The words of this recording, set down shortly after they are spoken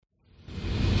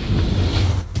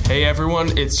Hey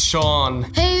everyone, it's Sean.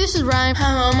 Hey, this is Ryan.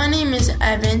 Hello, my name is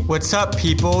Evan. What's up,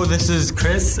 people? This is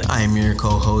Chris. I'm your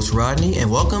co-host Rodney,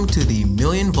 and welcome to the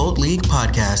Million Volt League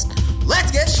podcast. Let's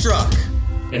get struck!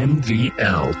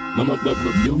 MVL,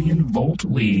 the Million Volt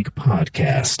League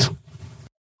podcast.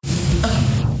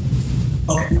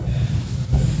 Okay.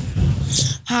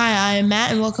 Hi, I am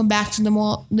Matt, and welcome back to the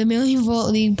Million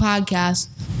Volt League podcast.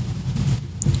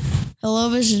 Hello,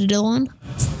 this is Dylan.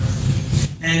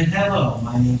 And hello,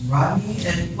 my name is Rodney,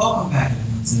 and welcome back to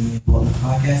the Million Volt League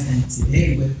podcast. And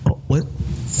today with what?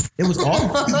 It was all.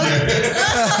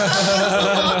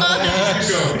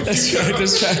 Let's try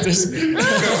this.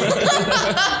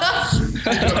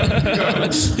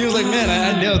 He was like, man,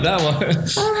 I nailed that one.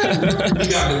 We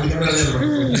got it.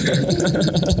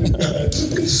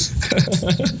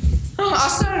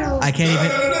 I can't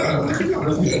even.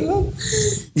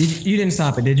 You didn't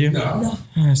stop it, did you? No.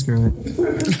 Oh, screw it.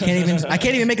 I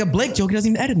can't even make a Blake joke. He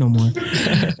doesn't even edit no more.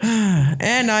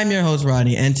 And I'm your host,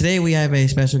 Rodney. And today we have a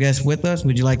special guest with us.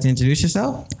 Would you like to introduce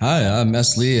yourself? Hi, I'm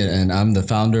S. Lee, and I'm the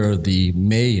founder of the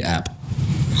May app.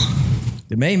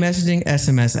 The May messaging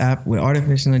SMS app with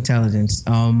artificial intelligence.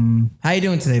 How you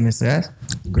doing today, Mr. S?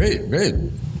 Great.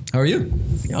 How are you?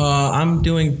 I'm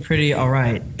doing pretty all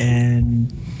right.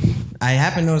 And I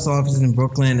happen to notice the office in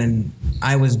Brooklyn, and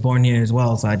I was born here as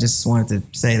well, so I just wanted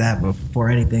to say that before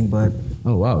anything. But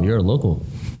oh wow, you're a local.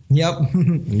 Yep.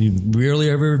 You rarely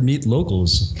ever meet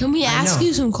locals. Can we ask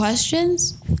you some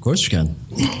questions? Of course you can.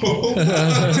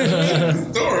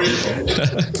 Story.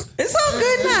 It's all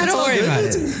good now. Don't worry about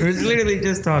it. We're literally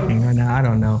just talking right now. I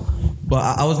don't know.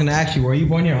 But I was going to ask you, were you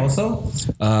born here also?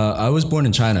 I was born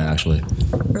in China, actually.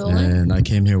 Really? And I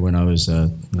came here when I was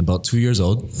about 2 years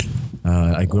old.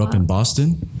 I grew up in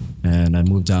Boston, and I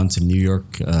moved down to New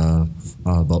York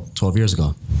about 12 years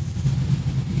ago.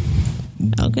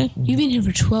 Okay. You've been here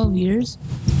for 12 years?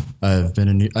 I've been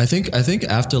in. I think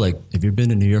after if you've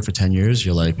been in New York for 10 years,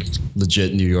 you're like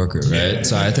legit New Yorker, right?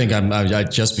 So I think I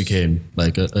just became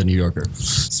like a New Yorker.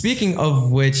 Speaking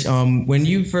of which, when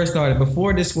you first started,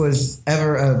 before this was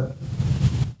ever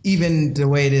even the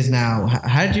way it is now,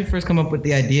 how did you first come up with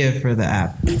the idea for the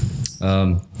app?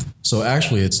 So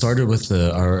actually, it started with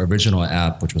our original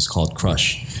app, which was called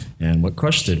Crush. And what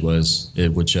Crush did was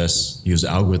it would just use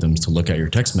algorithms to look at your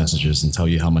text messages and tell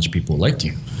you how much people liked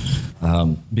you.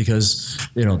 Because,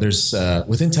 there's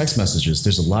within text messages,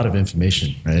 there's a lot of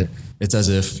information, right? It's as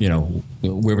if,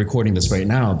 we're recording this right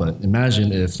now, but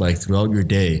imagine if throughout your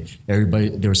day, there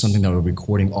was something that was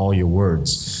recording all your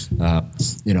words.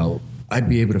 I'd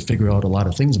be able to figure out a lot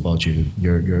of things about you,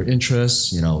 your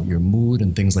interests, your mood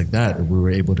and things like that. If we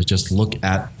were able to just look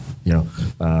at,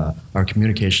 our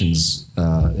communications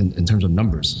in terms of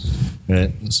numbers,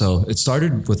 right? So it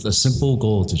started with a simple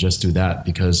goal to just do that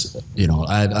because,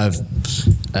 I've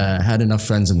had enough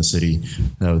friends in the city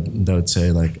that would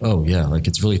say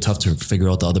it's really tough to figure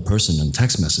out the other person in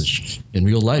text message. In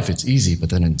real life, it's easy, but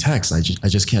then in text, I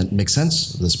just can't make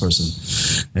sense of this person.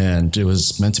 And it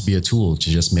was meant to be a tool to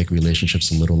just make relationships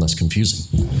a little less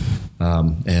confusing.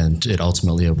 And it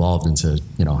ultimately evolved into,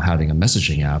 having a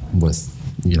messaging app with,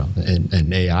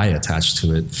 an AI attached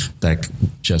to it that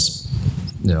just,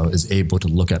 is able to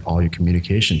look at all your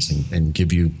communications and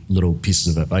give you little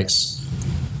pieces of advice.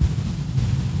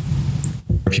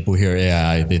 When people hear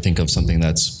AI, they think of something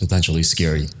that's potentially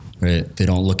scary, right? They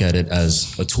don't look at it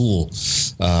as a tool,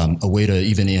 a way to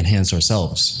even enhance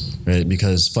ourselves, right?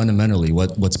 Because fundamentally,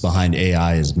 what's behind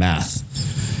AI is math.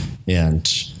 And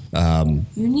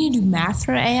you need to do math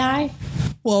for AI?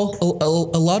 Well,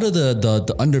 a lot of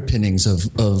the underpinnings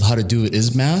of how to do it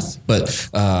is math, but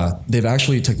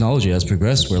technology has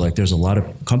progressed where there's a lot of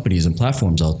companies and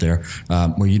platforms out there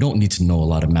where you don't need to know a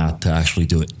lot of math to actually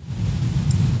do it.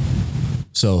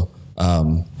 So,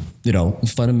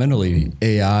 fundamentally,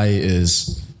 AI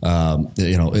is,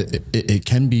 it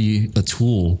can be a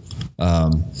tool,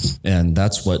 and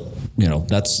that's what,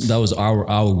 that was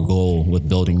our goal with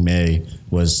building May,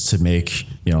 was to make,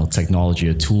 technology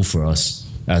a tool for us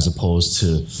as opposed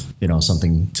to,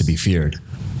 something to be feared.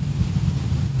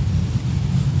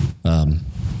 And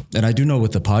I do know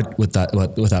with that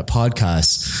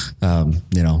podcast,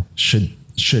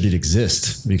 should it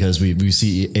exist, because we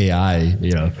see AI,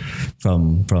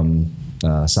 from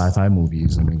sci-fi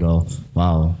movies, and we go,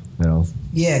 wow,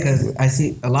 Yeah, because I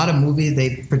see a lot of movies,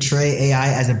 they portray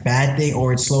AI as a bad thing,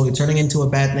 or it's slowly turning into a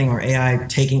bad thing, or AI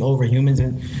taking over humans.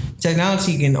 And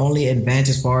technology can only advance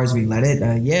as far as we let it.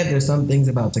 There's some things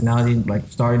about technology, like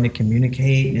starting to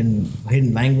communicate in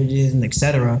hidden languages and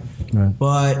etc. Right.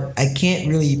 But I can't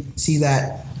really see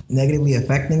that negatively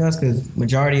affecting us, because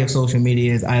majority of social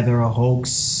media is either a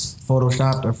hoax,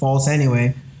 photoshopped, or false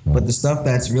anyway. But the stuff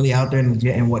that's really out there and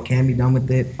legit and what can be done with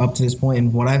it up to this point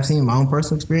and what I've seen in my own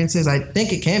personal experiences, I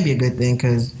think it can be a good thing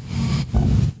because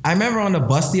I remember on the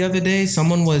bus the other day,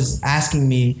 someone was asking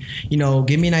me,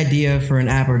 give me an idea for an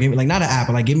app or give me, like, not an app,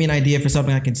 but like give me an idea for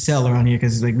something I can sell around here.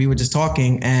 Cause like we were just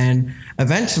talking and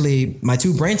eventually my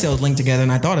two brain cells linked together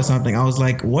and I thought of something. I was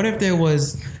like, what if there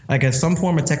was like some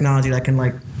form of technology that can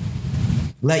like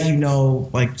let you know,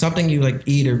 like something you like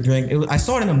eat or drink. I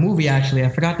saw it in a movie actually. I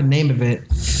forgot the name of it.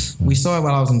 We saw it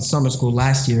while I was in summer school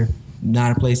last year.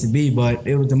 Not a place to be, but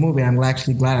it was a movie. I'm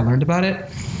actually glad I learned about it.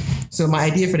 So my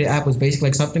idea for the app was basically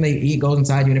like something that you eat goes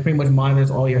inside you and it pretty much monitors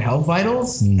all your health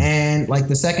vitals. And like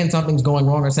the second something's going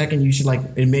wrong or second you should like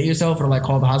admit yourself or like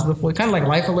call the hospital for it. Kind of like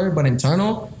Life Alert, but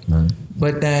internal. Right.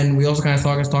 But then we also kind of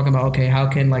started talking about, okay, how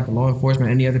can like law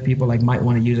enforcement, any other people like might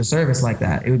want to use a service like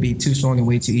that? It would be too strong and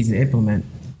way too easy to implement.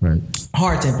 Right.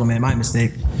 Hard to implement, my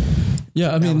mistake.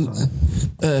 Yeah, I mean,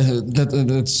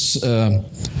 that's,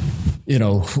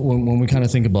 when we kind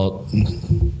of think about,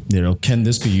 can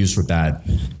this be used for bad?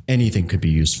 Anything could be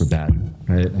used for bad,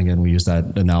 right? Again, we use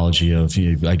that analogy of,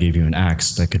 I gave you an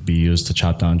axe that could be used to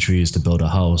chop down trees, to build a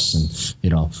house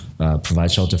and,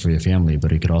 provide shelter for your family,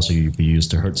 but it could also be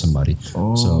used to hurt somebody.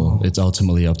 Oh. So it's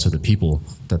ultimately up to the people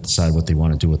that decide what they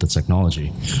want to do with the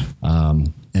technology.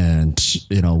 And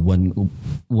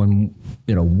when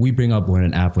we bring up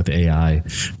an app with AI,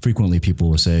 frequently people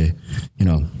will say,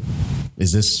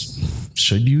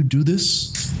 should you do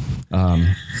this?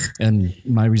 And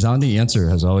my resounding answer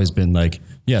has always been like,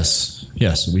 yes,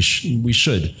 we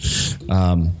should.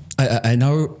 I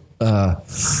know,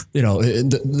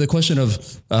 the question of,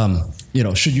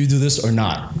 should you do this or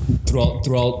not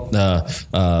throughout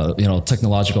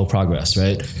technological progress,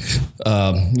 right?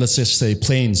 Let's just say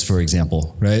planes, for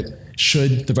example, right?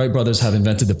 Should the Wright brothers have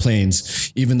invented the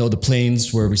planes, even though the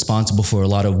planes were responsible for a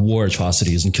lot of war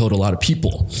atrocities and killed a lot of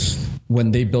people?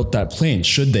 When they built that plane,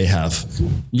 should they have?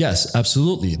 Yes,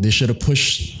 absolutely. They should have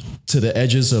pushed to the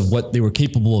edges of what they were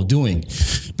capable of doing,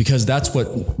 because that's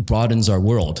what broadens our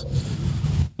world.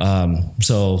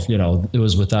 It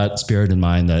was with that spirit in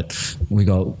mind that we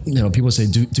go, people say,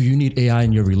 do you need AI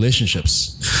in your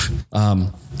relationships?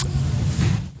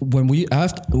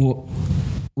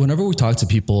 Whenever we talk to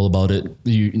people about it,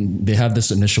 they have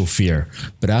this initial fear.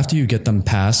 But after you get them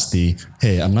past hey,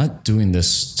 I'm not doing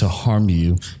this to harm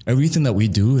you. Everything that we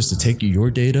do is to take your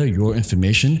data, your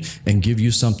information, and give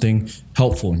you something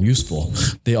helpful and useful.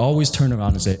 They always turn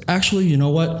around and say, actually, you know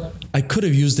what? I could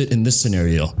have used it in this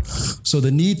scenario. So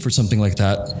the need for something like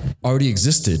that already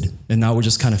existed. And now we're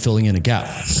just kind of filling in a gap.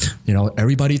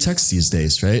 Everybody texts these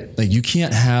days, right? Like you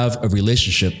can't have a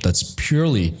relationship that's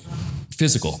purely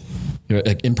physical.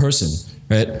 Like in person,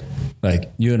 right?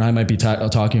 Like you and I might be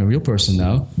talking a real person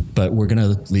now, but we're going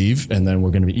to leave and then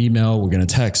we're going to email, we're going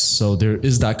to text. So there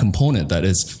is that component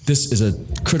this is a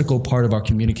critical part of our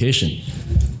communication.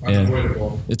 Unavoidable.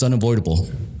 And it's unavoidable.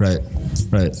 Right.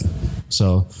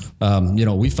 So,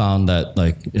 we found that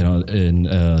in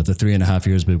the 3.5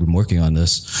 years we've been working on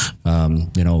this,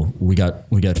 we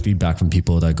got feedback from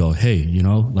people that go, hey,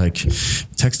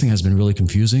 texting has been really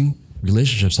confusing.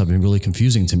 Relationships have been really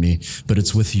confusing to me, but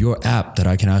it's with your app that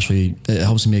I can it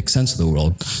helps me make sense of the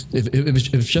world, if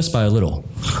it's just by a little.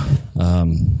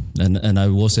 And I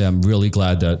will say I'm really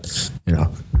glad that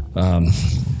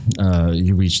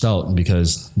you reached out,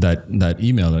 because that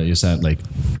email that you sent,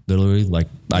 literally,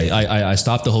 I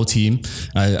stopped the whole team.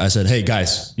 I said, hey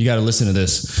guys, you got to listen to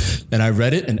this, and I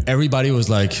read it, and everybody was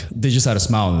like, they just had a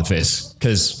smile on their face,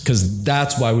 because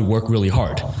that's why we work really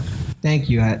hard.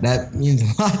 Thank you. That means a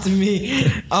lot to me.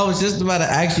 I was just about to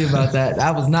ask you about that.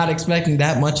 I was not expecting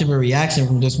that much of a reaction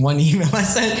from just one email I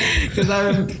sent. Because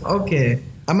I'm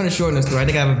going to shorten the story. I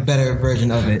think I have a better version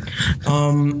of it.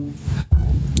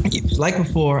 Like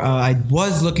before, I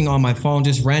was looking on my phone,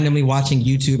 just randomly watching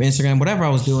YouTube, Instagram, whatever I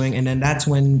was doing. And then that's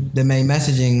when the main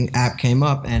messaging app came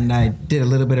up. And I did a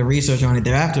little bit of research on it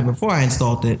thereafter before I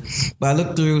installed it. But I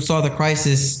looked through, saw the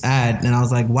crisis ad, and I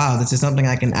was like, wow, this is something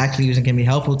I can actually use and can be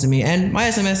helpful to me. And my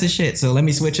SMS is shit, so let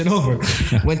me switch it over.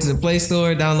 Went to the Play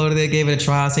Store, downloaded it, gave it a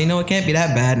try. I said, it can't be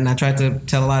that bad. And I tried to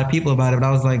tell a lot of people about it, but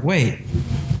I was like, wait,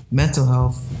 mental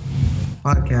health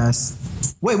podcast.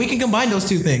 Wait, we can combine those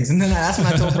two things. And then that's when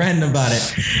I told Brandon about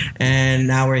it. And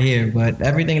now we're here. But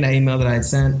everything in that email that I had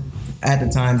sent at the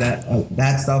time,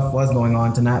 that stuff was going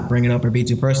on, to not bring it up or be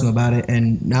too personal about it.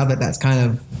 And now that that's kind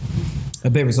of a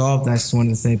bit resolved, I just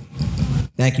wanted to say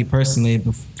thank you personally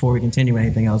before we continue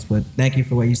anything else. But thank you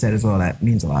for what you said as well. That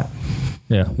means a lot.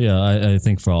 Yeah. I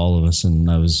think for all of us, and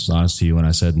I was honest to you when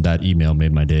I said that email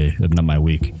made my day, if not my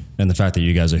week. And the fact that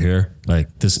you guys are here,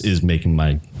 like this is making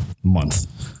my month.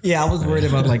 Yeah, I was worried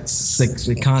about like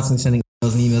constant sending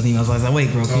emails. I was like,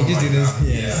 wait, bro, can you just do this?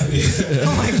 Yeah.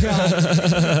 Oh my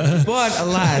god. But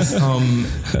alas,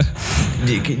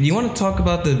 do you want to talk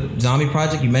about the zombie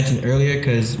project you mentioned earlier?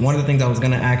 Because one of the things I was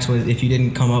gonna ask was if you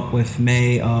didn't come up with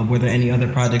May, were there any other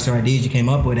projects or ideas you came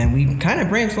up with? And we kind of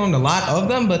brainstormed a lot of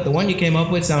them, but the one you came up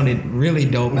with sounded really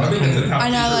dope. I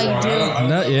know, like, dude.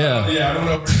 Yeah, I don't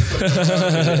know.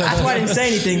 That's why I didn't say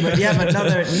anything, but you have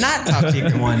another not top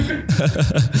secret one,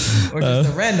 or just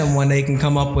a random one they can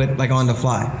come up with like on the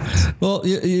fly. Well,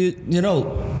 you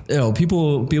know,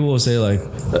 people will say like,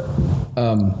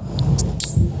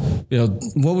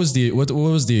 what was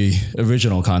the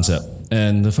original concept?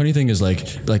 And the funny thing is like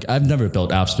I've never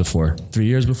built apps before. 3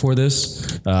 years before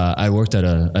this, I worked at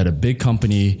a big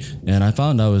company, and I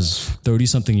found I was 30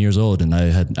 something years old, and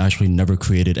I had actually never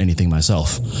created anything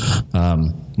myself,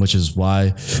 which is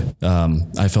why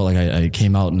I felt like I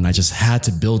came out and I just had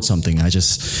to build something. And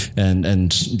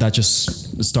that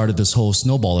just started this whole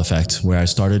snowball effect where I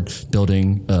started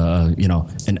building,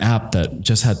 an app that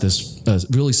just had this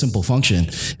really simple function.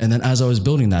 And then as I was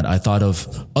building that, I thought of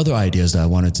other ideas that I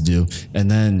wanted to do,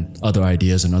 and then other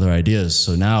ideas and other ideas.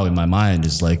 So now in my mind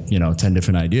is like, 10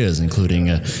 different ideas, including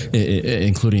a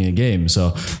game.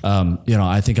 So,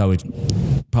 I think I would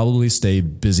probably stay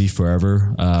busy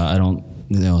forever. I don't,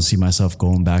 see myself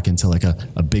going back into like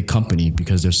a big company,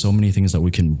 because there's so many things that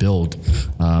we can build.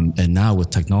 And now with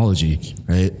technology,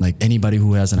 right? Like anybody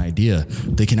who has an idea,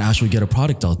 they can actually get a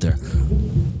product out there.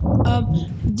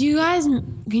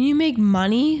 Can you make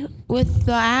money with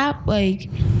the app? Like,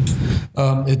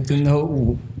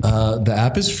 the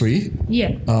app is free.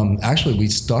 Yeah. Actually, we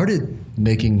started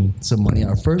making some money.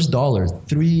 Our first dollar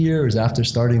 3 years after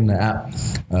starting the app,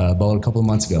 about a couple of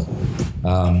months ago.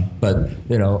 But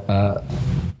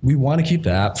we want to keep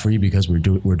the app free because we're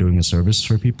doing a service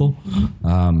for people.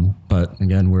 But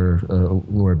again,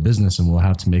 we're a business and we'll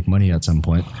have to make money at some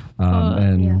point.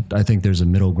 I think there's a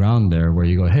middle ground there where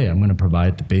you go, hey, I'm going to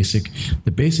provide the basics.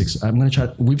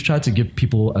 We've tried to give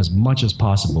people as much as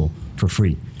possible for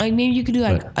free. Like maybe you could do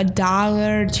like $1,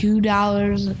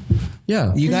 $2.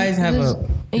 Yeah. You guys have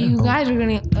You guys are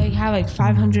gonna like have like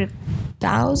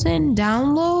 500,000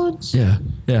 downloads. Yeah.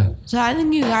 So I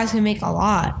think you guys can make a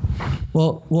lot.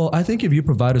 Well, I think if you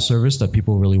provide a service that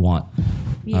people really want,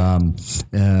 Yeah.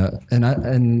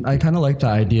 and I kind of like the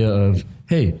idea of,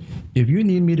 hey, if you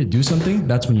need me to do something,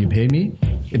 that's when you pay me.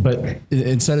 But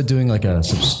instead of doing like a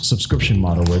subscription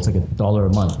model where it's like $1 a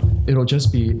month, it'll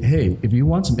just be, hey, if you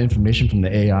want some information from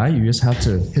the AI, you just have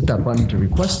to hit that button to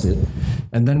request it,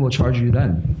 and then we'll charge you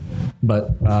then.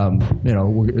 But all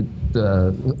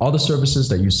the services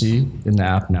that you see in the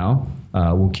app now,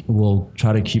 we'll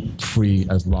try to keep free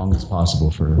as long as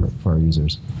possible for our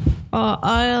users.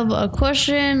 I have a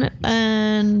question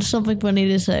and something funny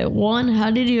to say. One,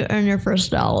 how did you earn your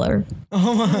first dollar?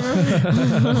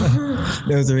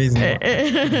 There was a reason.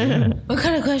 What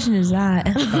kind of question is that?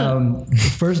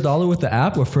 First dollar with the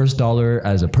app or first dollar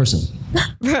as a person?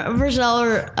 First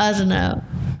dollar as an app.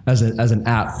 As an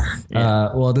app.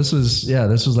 Yeah. Well, this was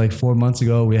like 4 months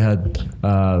ago. We had,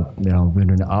 we've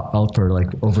been out for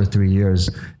like over 3 years,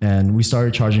 and we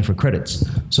started charging for credits.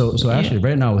 So actually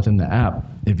right now within the app,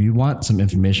 if you want some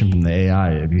information from the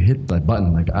AI, if you hit that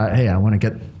button, like, hey, I want to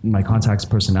get my contact's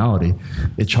personality,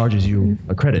 it charges you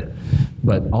a credit.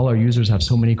 But all our users have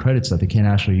so many credits that they can't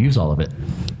actually use all of it.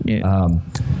 Yeah.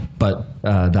 But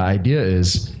the idea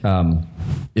is,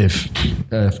 if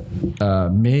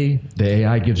the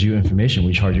AI gives you information,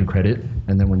 we charge you credit,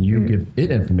 and then when you give it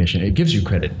information, it gives you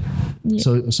credit.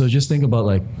 Yeah. So just think about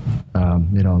like,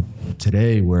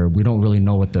 today where we don't really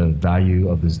know what the value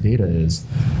of this data is.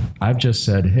 I've just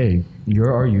said, hey,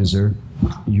 you're our user,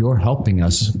 you're helping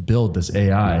us build this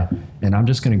AI, and I'm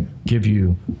just going to give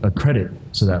you a credit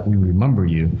so that we remember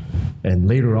you. And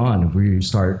later on, if we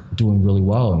start doing really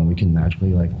well and we can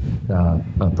actually like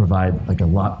provide like a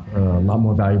lot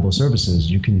more valuable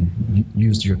services, you can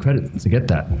use your credit to get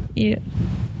that. Yeah.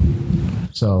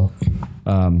 So,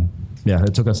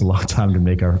 it took us a long time to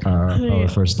make our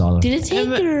first dollar. Did it take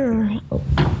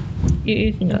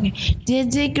You can go. Did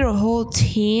it take your whole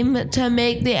team to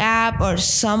make the app, or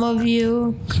some of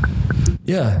you?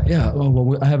 Yeah.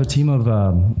 Well, I have a team of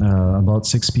about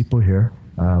 6 people here,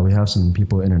 We have some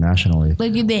people internationally.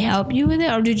 Like, did they help you with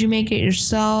it, or did you make it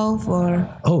yourself, or?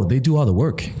 Oh, they do all the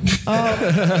work.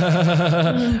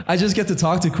 I just get to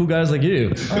talk to cool guys like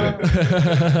you.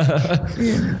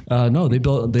 No, they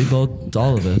built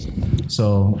all of it.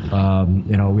 So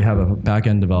we have a back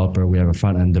end developer, we have a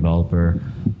front end developer.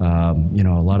 A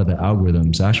lot of the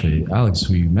algorithms. Actually, Alex,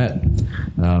 who you met,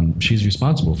 she's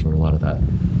responsible for a lot of that.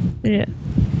 Yeah.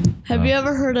 Have you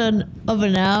ever heard of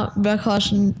an app that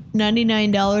costs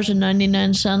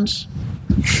 $99.99?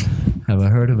 Have I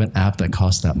heard of an app that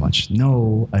costs that much?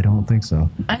 No, I don't think so.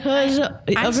 Because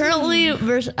apparently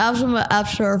there's apps on the App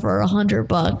Store for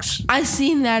 $100. I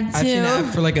seen that too. I've seen an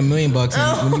app for like $1 million,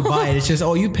 and when you buy it, it's just,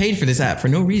 you paid for this app for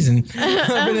no reason. To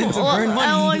burn money.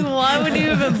 I'm like, why would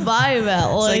you even buy that?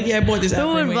 Like, I bought this app.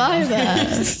 who would buy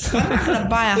that? I'm not gonna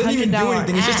buy It doesn't even do $100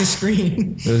 anything. It's just a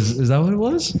screen. Is that what it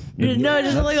was? No,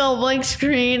 just like a blank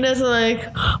screen that's like,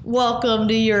 welcome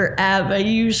to your app that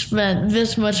you spent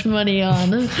this much money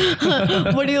on.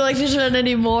 Would you like to spend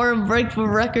any more and break the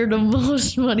record of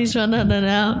most money spent on an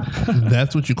app?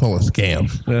 That's what you call a scam.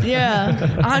 Yeah.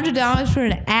 $100 for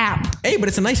an app. Hey, but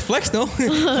it's a nice flex though.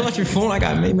 Pull out your phone. I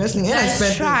got made messing. And I Let's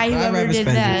spent try it. I'd whoever rather did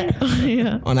spend that.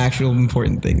 Yeah. it on actual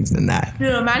important things than that.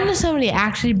 Dude, imagine if somebody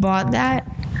actually bought that.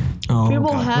 Oh,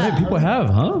 People God. have. People have,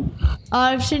 huh?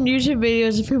 I've seen YouTube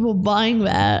videos of people buying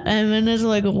that, and then it's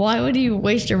like, why would you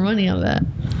waste your money on that?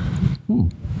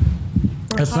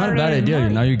 That's not a bad hard-earned idea.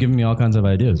 money. Now you're giving me all kinds of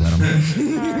ideas, Adam.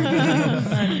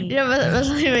 Yeah, but that's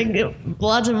like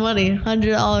lots of money.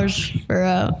 $100 for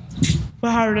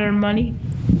hard-earned money.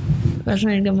 that's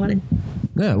not good money.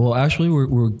 Yeah, well, actually,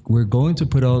 we're going to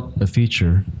put out a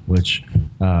feature when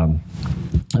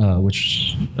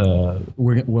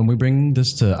we bring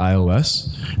this to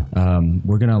iOS,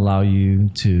 we're going to allow you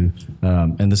to,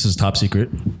 and this is top secret,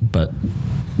 but.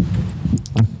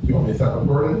 You want me to stop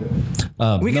recording?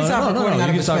 We can stop recording out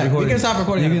of respect. We can stop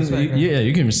recording out of respect. Yeah,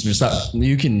 you can stop.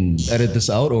 You can edit this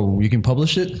out, or you can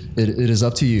publish it. It is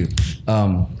up to you.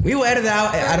 We will edit it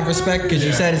out of respect because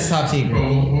you said it's top secret.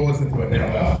 We'll listen to it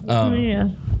now. Yeah.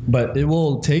 But it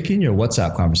will take in your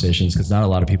WhatsApp conversations because not a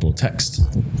lot of people text.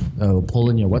 Pull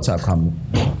in your WhatsApp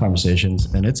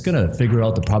conversations, and it's gonna figure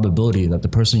out the probability that the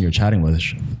person you're chatting with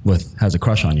has a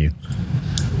crush on you.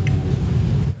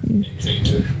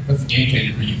 That's a game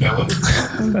changer for you fellas.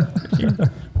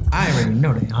 I already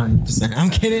know that 100%. I'm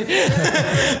kidding.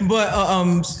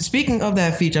 But speaking of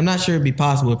that feature, I'm not sure it'd be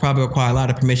possible. It probably require a lot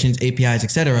of permissions, APIs,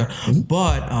 etc.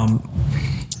 But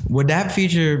would that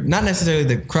feature, not necessarily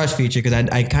the crush feature, because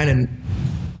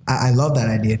I love that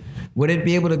idea. Would it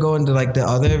be able to go into like the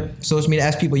other social media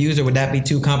as people use, or would that be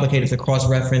too complicated to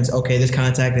cross-reference? Okay, this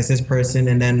contact is this person,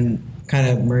 and then kind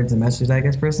of merge the messages, I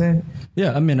guess, per se?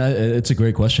 Yeah, I mean, it's a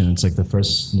great question. It's like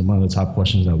one of the top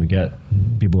questions that we get.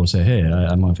 People will say, "Hey,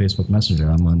 I'm on Facebook Messenger.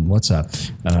 I'm on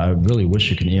WhatsApp. I really wish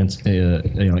you can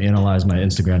analyze my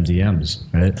Instagram DMs,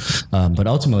 right?" But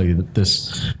ultimately,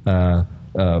 this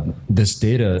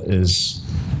data is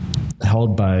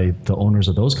held by the owners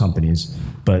of those companies.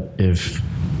 But if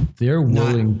they're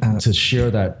willing to share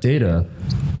that data,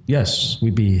 yes,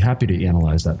 we'd be happy to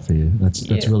analyze that for you.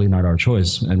 That's really not our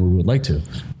choice, and we would like to.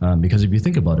 Because if you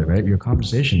think about it, right, your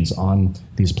conversations on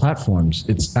these platforms,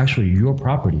 it's actually your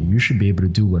property. You should be able to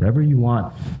do whatever you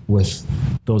want with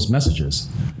those messages.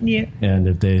 Yeah. And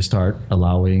if they start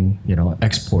allowing,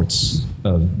 exports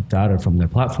of data from their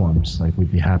platforms, like,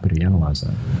 we'd be happy to analyze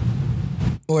that.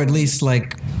 Or at least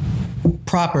like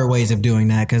proper ways of doing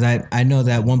that, because I know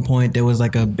that at one point there was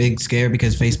like a big scare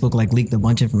because Facebook like leaked a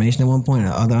bunch of information at one point,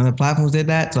 and other platforms did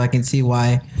that. So I can see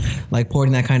why like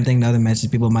porting that kind of thing to other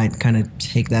messages, people might kind of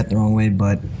take that the wrong way.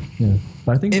 But Yeah,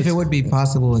 but I think if it would be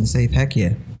possible and safe, heck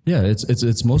yeah. Yeah,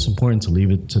 it's most important to leave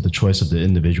it to the choice of the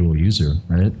individual user,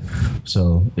 right?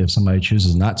 So if somebody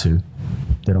chooses not to,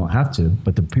 they don't have to.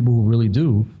 But the people who really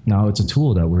do, now it's a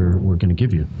tool that we're going to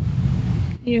give you.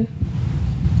 Yeah.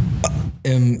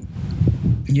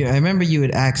 Yeah, I remember you had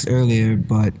asked earlier,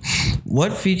 but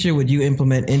what feature would you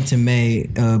implement into May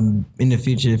in the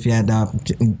future if you had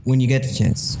when you get the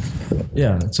chance?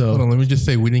 Yeah, so Hold on, let me just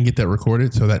say we didn't get that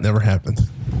recorded, so that never happened.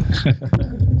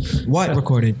 What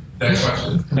recorded? That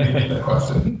question. We didn't get that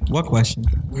question. What question?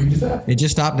 We just asked. It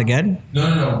just stopped again?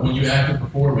 No. When you asked it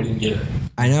before, we didn't get it.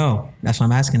 I know. That's why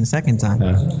I'm asking the second time.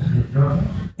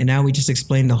 And now we just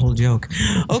explained the whole joke.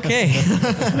 Okay.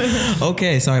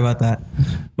 Okay, sorry about that.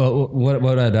 But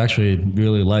what I'd actually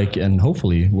really like, and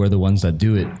hopefully we're the ones that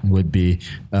do it, would be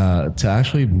to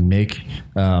actually make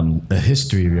a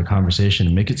history of your conversation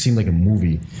and make it seem like a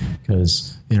movie.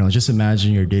 Because, just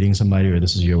imagine you're dating somebody, or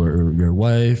this is your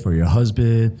wife or your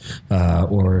husband,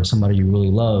 or somebody you really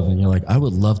love, and you're like, I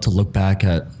would love to look back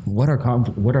at what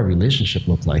our relationship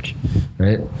looked like,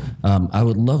 right? I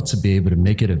would love to be able to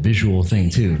make it a visual thing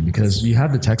too, because you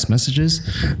have the text messages,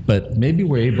 but maybe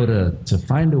we're able to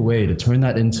find a way to turn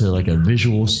that into like a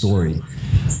visual story.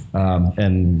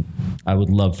 And I would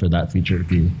love for that feature to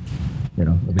be,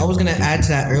 I was gonna add to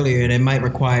that earlier, and it might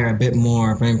require a bit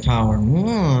more brain power.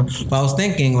 But I was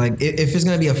thinking, like, if it's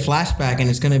gonna be a flashback and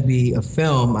it's gonna be a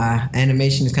film,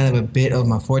 animation is kind of a bit of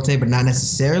my forte, but not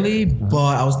necessarily.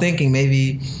 But I was thinking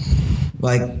maybe,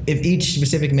 like, if each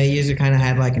specific May user kind of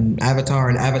had like an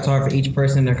avatar for each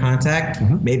person in their contact,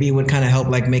 maybe it would kind of help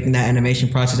like making that animation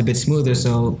process a bit smoother.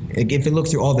 So if it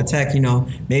looks through all the text,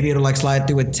 maybe it'll like slide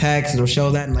through a text, it'll show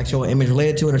that and like show an image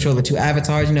related to it, or show the two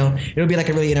avatars, it'll be like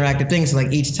a really interactive thing. So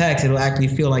like each text, it'll actually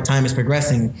feel like time is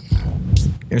progressing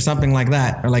or something like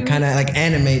that, or like kind of like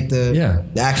animate the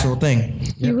actual thing.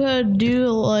 You could do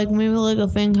like maybe like a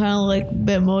thing kind of like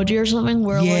Bitmoji or something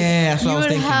where that's what I you was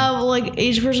would thinking. have like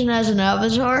each person has an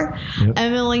avatar, and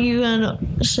then like you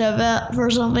can set that for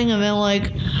something, and then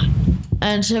like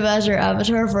and save as your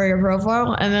avatar for your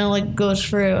profile, and then like goes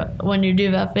through when you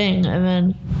do that thing, and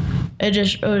then it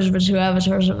just shows the two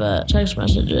avatars of the text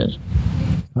messages.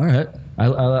 All right. I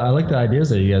like the ideas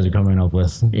that you guys are coming up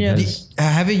with. Yeah.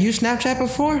 Have you used Snapchat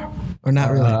before, or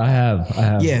not really? I have.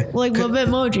 Yeah. Like the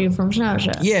Bitmoji from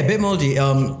Snapchat. Yeah, Bitmoji.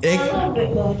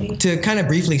 To kind of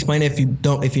briefly explain it,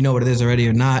 if you know what it is already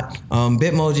or not,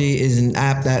 Bitmoji is an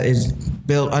app that is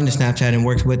built under Snapchat and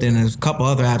works with it, and there's a couple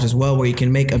other apps as well where you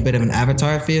can make a bit of an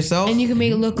avatar for yourself. And you can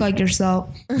make it look like yourself.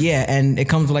 Yeah, and it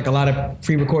comes with like a lot of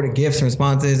pre-recorded GIFs and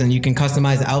responses, and you can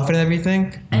customize the outfit and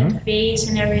everything. And face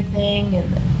and everything.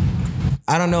 And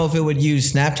I don't know if it would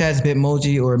use Snapchat's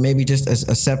Bitmoji or maybe just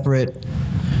a separate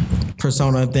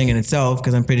persona thing in itself,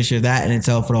 because I'm pretty sure that in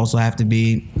itself would also have to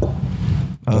be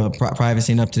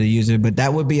privacy and up to the user. But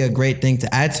that would be a great thing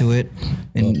to add to it,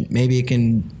 and maybe it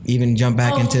can even jump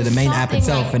back into the main app something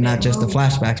itself like and not just the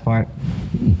Bitmoji. flashbacks part.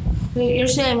 You're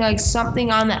saying like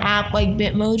something on the app like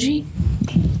Bitmoji?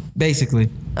 Basically.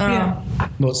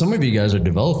 Well, some of you guys are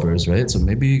developers, right? So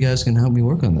maybe you guys can help me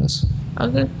work on this.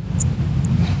 Okay.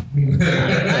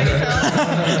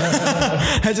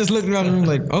 I just looked around the room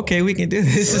like, okay, we can do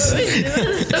this. I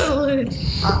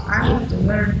have to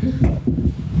learn.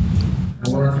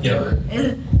 We'll work together.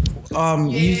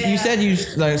 You said you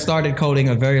like started coding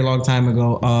a very long time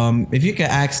ago. If you could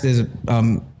ask this,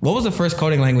 what was the first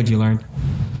coding language you learned?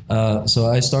 So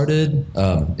I started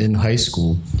in high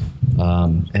school,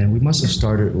 and we must have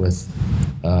started with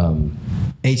HTML,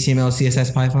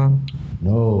 CSS, Python?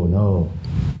 no.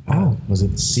 Oh, was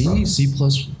it C? C++?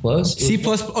 C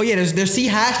plus. Oh yeah, there's C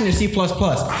hash and there's C plus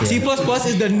plus. C plus plus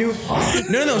is the new.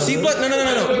 No. C plus.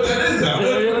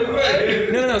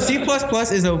 No. C plus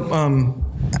plus is a.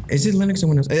 Is it Linux or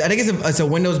Windows? I think it's a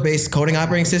Windows-based coding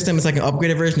operating system. It's like an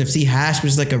upgraded version of C hash,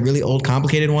 which is like a really old,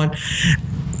 complicated one.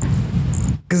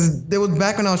 Because there was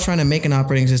back when I was trying to make an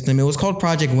operating system, it was called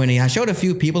Project Winnie. I showed a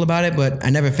few people about it, but I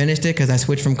never finished it because I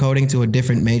switched from coding to a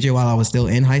different major while I was still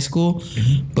in high school.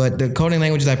 Mm-hmm. But the coding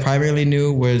languages I primarily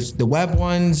knew was the web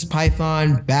ones,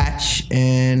 Python, Batch,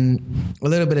 and a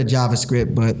little bit of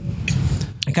JavaScript. But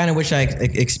I kind of wish I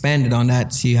expanded on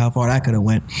that to see how far that could have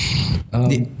went.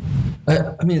 I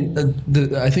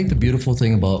think the beautiful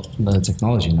thing about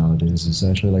technology nowadays is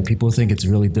actually like people think it's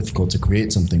really difficult to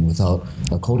create something without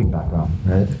a coding background,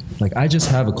 right? Like I just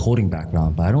have a coding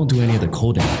background, but I don't do any of the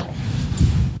coding.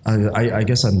 I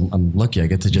guess I'm lucky. I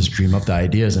get to just dream up the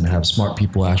ideas and have smart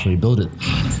people actually build it.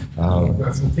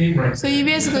 That's the team right So you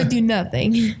basically do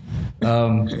nothing. He's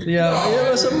literally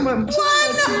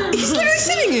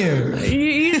sitting here.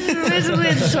 You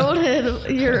basically told him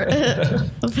you're a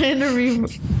fan of me.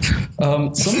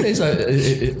 Some days I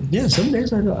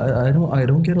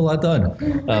don't get a lot done.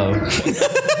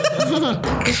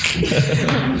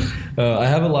 I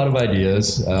have a lot of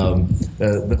ideas.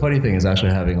 The funny thing is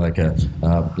actually having like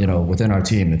within our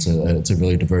team, it's a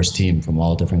really diverse team from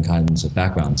all different kinds of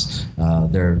backgrounds.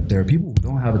 There are people who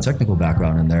don't have a technical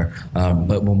background in there,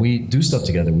 but when we do stuff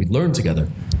together, we learn together,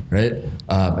 right?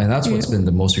 And that's what's been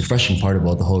the most refreshing part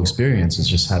about the whole experience is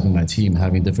just having my team,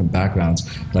 having different backgrounds.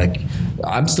 Like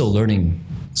I'm still learning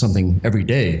something every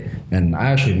day, and I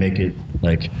actually make it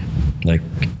like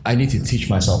I need to teach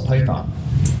myself Python.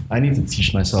 I need to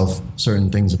teach myself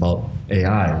certain things about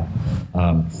AI.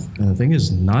 And the thing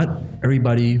is, not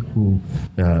everybody who,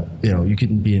 you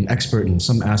can be an expert in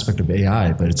some aspect of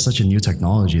AI, but it's such a new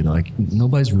technology that like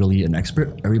nobody's really an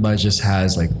expert. Everybody just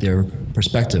has like their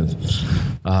perspective.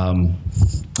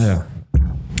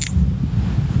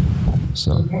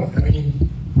 So. I mean,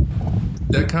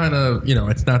 that kind of,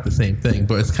 it's not the same thing,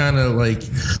 but it's kind of like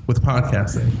with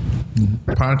podcasting.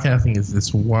 Podcasting is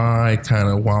this wide kind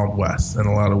of Wild West in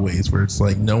a lot of ways, where it's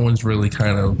like no one's really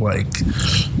kind of like,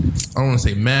 I don't want to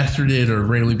say mastered it or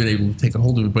really been able to take a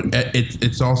hold of it, but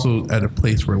it's also at a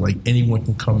place where like anyone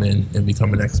can come in and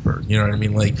become an expert. You know what I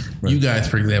mean? Like you guys,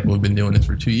 for example, have been doing this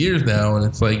for 2 years now, and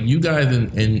it's like you guys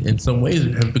in some ways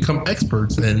have become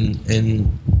experts in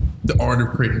the art of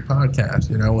creating podcasts,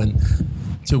 and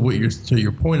to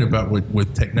your point about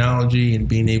with technology and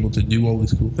being able to do all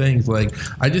these cool things. Like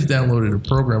I just downloaded a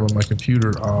program on my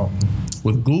computer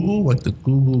with Google, like the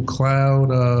Google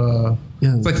Cloud.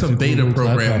 It's like some beta Google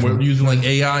Cloud program where we're using like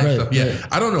AI and stuff. Yeah, right.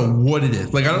 I don't know what it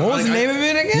is. Like I don't. What was the name of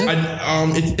it again?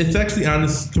 It's actually on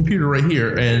this computer right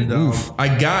here, and I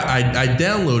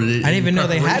downloaded it. I didn't even know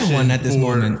they had one at this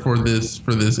moment for this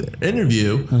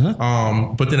interview.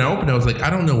 But then I opened it. I was like, I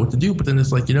don't know what to do. But then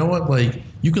it's like, you know what? Like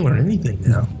you can learn anything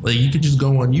now. Like you could just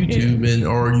go on YouTube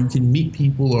or you can meet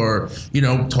people, or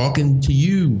talking to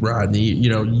you, Rodney.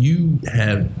 You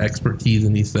have expertise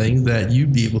in these things that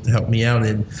you'd be able to help me out.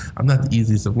 And I'm not the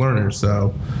easiest of learners,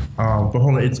 so but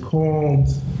hold on, it's called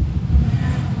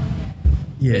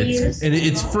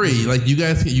it's free. Like you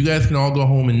guys can all go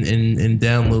home and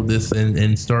download this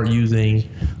and start using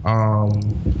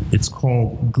it's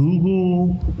called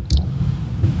Google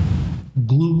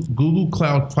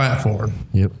Cloud Platform.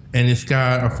 Yep. And it's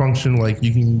got a function like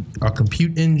a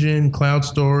compute engine, cloud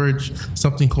storage,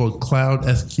 something called Cloud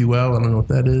SQL. I don't know what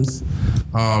that is.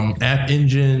 App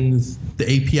engines, the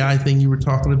API thing you were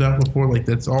talking about before. Like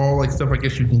that's all like stuff I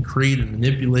guess you can create and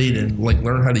manipulate and like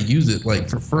learn how to use it like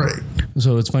for free.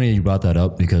 So it's funny you brought that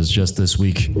up because just this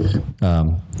week,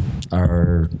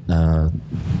 our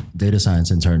data science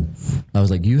intern, I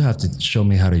was like, you have to show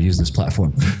me how to use this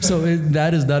platform. So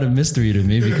that is not a mystery to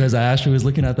me because I actually was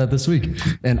looking at that this week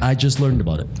and I just learned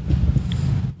about it.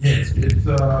 Yeah, it's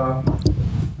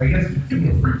I guess give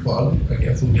them a free plug. I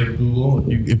guess we'll give Google,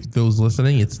 if those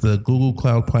listening, it's the Google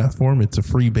Cloud Platform. It's a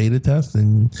free beta test,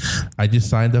 and I just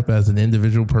signed up as an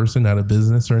individual person, not a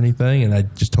business or anything, and I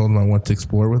just told them I want to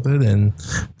explore with it, and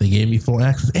they gave me full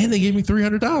access, and they gave me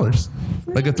 $300,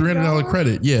 like a $300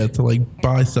 credit, to like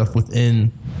buy stuff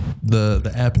within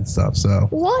the app and stuff. So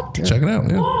what? Check it out.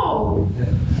 Yeah. Whoa.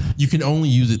 You can only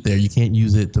use it there. You can't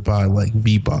use it to buy like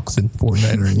V-Bucks in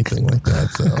Fortnite or anything like that.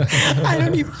 So I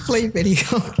don't even play video.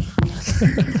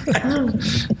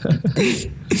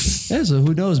 Yeah, so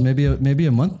who knows? Maybe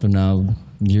a month from now,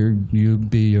 you'll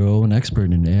be your own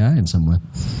expert in AI in some way.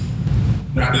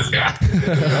 Not this guy.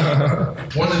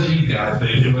 One of these guys,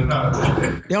 maybe, but not.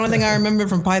 The only thing I remember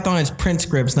from Python is print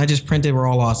scripts, and I just printed we're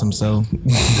all awesome. So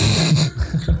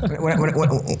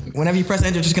whenever you press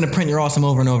enter, it's just gonna print you're awesome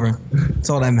over and over. That's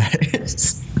all that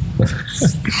matters.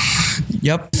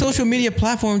 Yep. Social media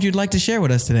platforms you'd like to share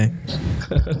with us today?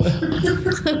 That's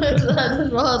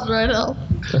right up.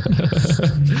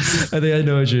 I think I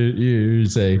know what you're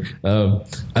saying.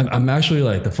 I'm actually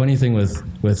like, the funny thing with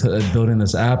building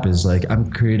this app is like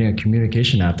I'm creating a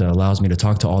communication app that allows me to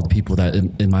talk to all the people that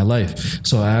in my life.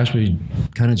 So I actually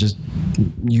kind of just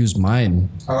use mine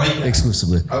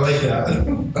exclusively. I like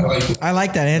that. I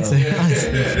like that answer.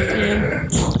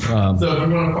 So if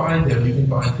you want to find him, you can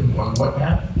find him on what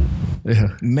app?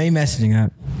 Yeah. May messaging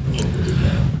app.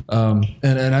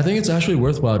 And I think it's actually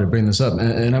worthwhile to bring this up.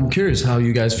 And I'm curious how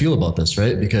you guys feel about this,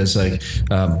 right? Because like,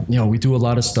 we do a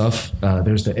lot of stuff.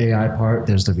 There's the AI part,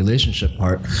 there's the relationship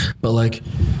part, but like,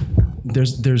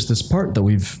 there's this part that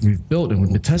we've built and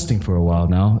we've been testing for a while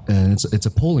now, and it's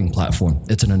a polling platform.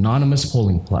 It's an anonymous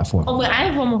polling platform. Oh wait, I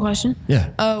have one more question.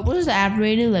 Yeah. What is the app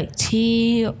rated? Like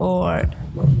T or?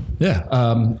 Yeah.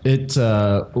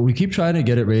 We keep trying to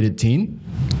get it rated teen.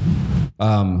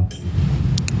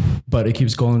 But it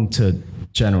keeps going to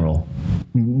general,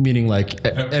 meaning like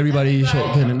everybody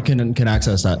can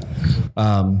access that.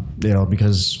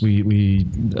 Because we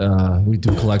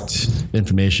do collect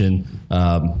information.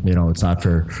 It's not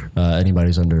for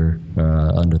anybody's under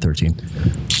 13.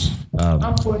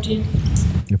 I'm 14.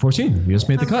 You're 14. You just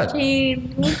made the cut.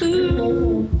 14.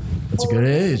 Woohoo. That's a good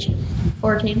age.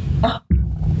 14.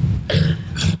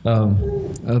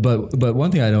 But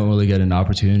one thing I don't really get an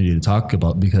opportunity to talk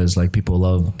about because like people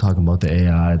love talking about the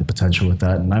AI, the potential with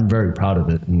that, and I'm very proud of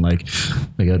it. And like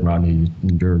again, Rodney,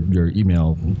 your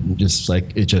email just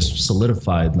like it just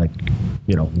solidified like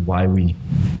why we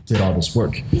did all this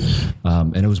work,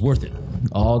 and it was worth it.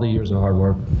 All the years of hard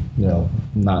work,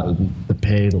 not being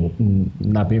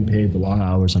paid the long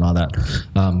hours and all that.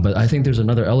 But I think there's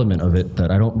another element of it that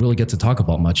I don't really get to talk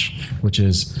about much, which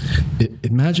is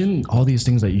imagine all these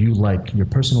things that you like, your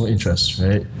personal interests,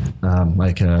 right?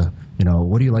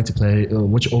 what do you like to play?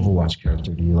 Which Overwatch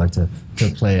character do you like to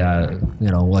play at?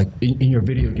 Like in your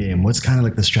video game, what's kind of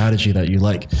like the strategy that you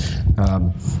like?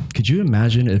 Could you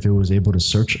imagine if it was able to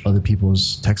search other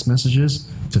people's text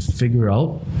messages to figure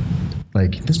out,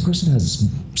 like, this person has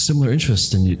similar interests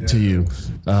to you.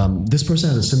 This person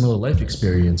has a similar life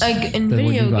experience. Like in than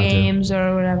what you video got to. games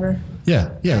or whatever.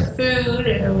 Yeah. Food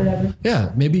or whatever.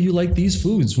 Yeah, maybe you like these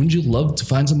foods. Wouldn't you love to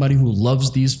find somebody who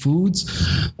loves these foods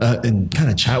and kind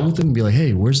of chat with them and be like,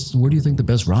 hey, where do you think the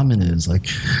best ramen is? Like,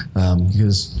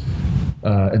 because,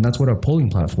 and that's what our polling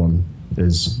platform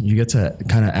is. You get to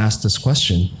kind of ask this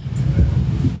question,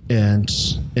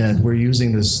 and we're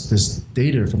using this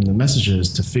data from the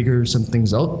messages to figure some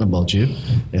things out about you.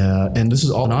 And this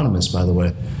is all anonymous, by the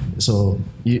way. So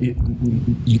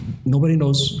nobody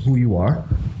knows who you are.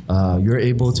 You're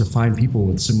able to find people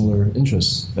with similar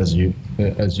interests as you,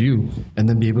 and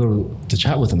then be able to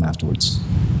chat with them afterwards.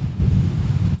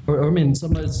 Or I mean,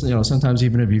 sometimes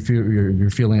even if you're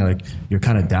feeling like you're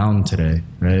kind of down today,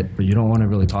 right? But you don't want to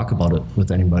really talk about it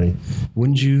with anybody.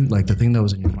 Wouldn't you, like, the thing that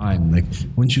was in your mind, like,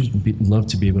 wouldn't you love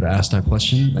to be able to ask that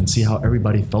question and see how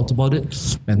everybody felt about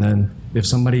it? And then if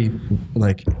somebody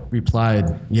like replied,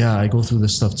 yeah, I go through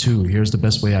this stuff too, here's the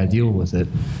best way I deal with it,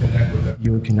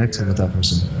 you would connect with that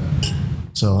person.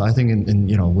 So I think in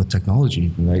with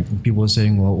technology, like, people are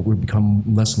saying, well, we become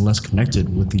less and less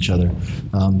connected with each other.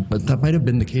 But that might have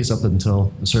been the case up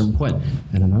until a certain point.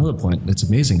 And another point, it's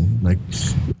amazing, like,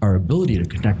 our ability to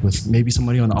connect with maybe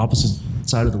somebody on the opposite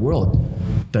side of the world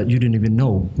that you didn't even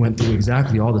know went through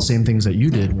exactly all the same things that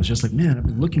you did. It was just like, man, I've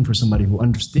been looking for somebody who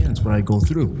understands what I go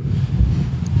through,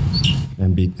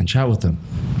 and chat with them.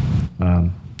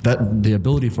 That the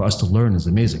ability for us to learn is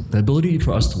amazing. The ability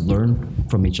for us to learn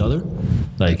from each other,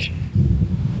 like,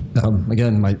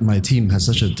 again, my team has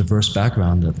such a diverse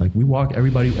background that, like,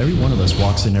 every one of us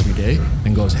walks in every day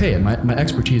and goes, hey, my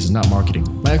expertise is not marketing.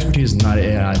 My expertise is not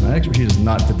AI. My expertise is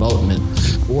not development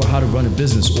or how to run a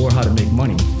business or how to make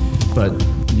money. But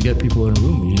you get people in a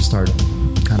room and you start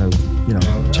kind of,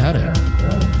 chatting.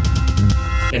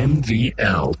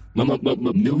 MVL,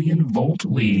 Million Volt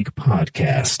League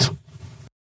Podcast.